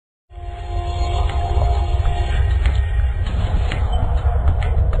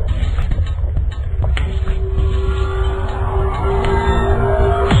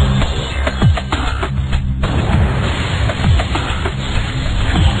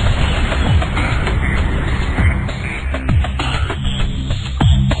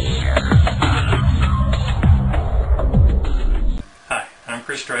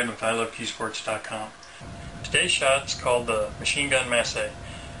ilovecuesports.com. Today's shot is called the machine gun Masse.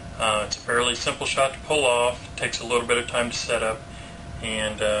 It's a fairly simple shot to pull off. It takes a little bit of time to set up,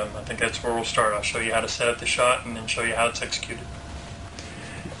 and I think that's where we'll start. I'll show you how to set up the shot and then show you how it's executed.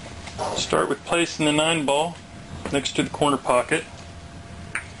 I'll start with placing the 9 ball next to the corner pocket,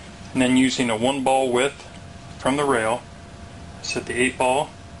 and then using a 1 ball width from the rail, set the 8 ball,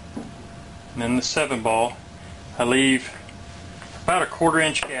 and then the 7 ball. I leave about a 1/4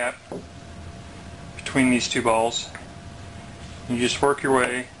 inch gap between these 2 balls. You just work your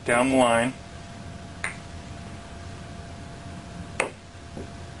way down the line.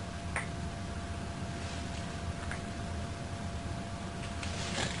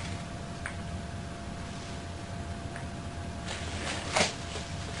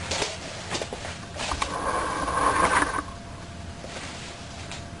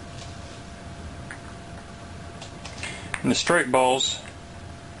 And the straight balls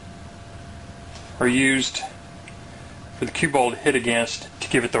are used for the cue ball to hit against to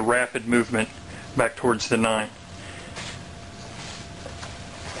give it the rapid movement back towards the 9.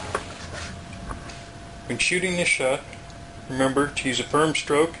 When shooting this shot, remember to use a firm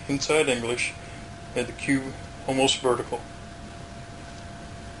stroke inside English at the cue almost vertical.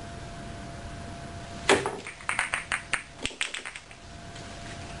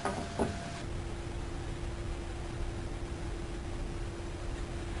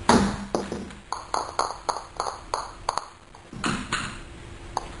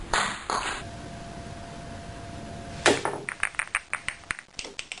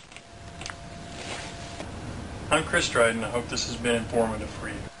 I'm Dryden. I hope this has been informative for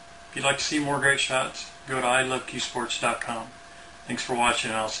you. If you'd like to see more great shots, go to ilovecuesports.com. Thanks for watching,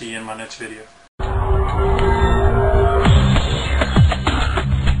 and I'll see you in my next video.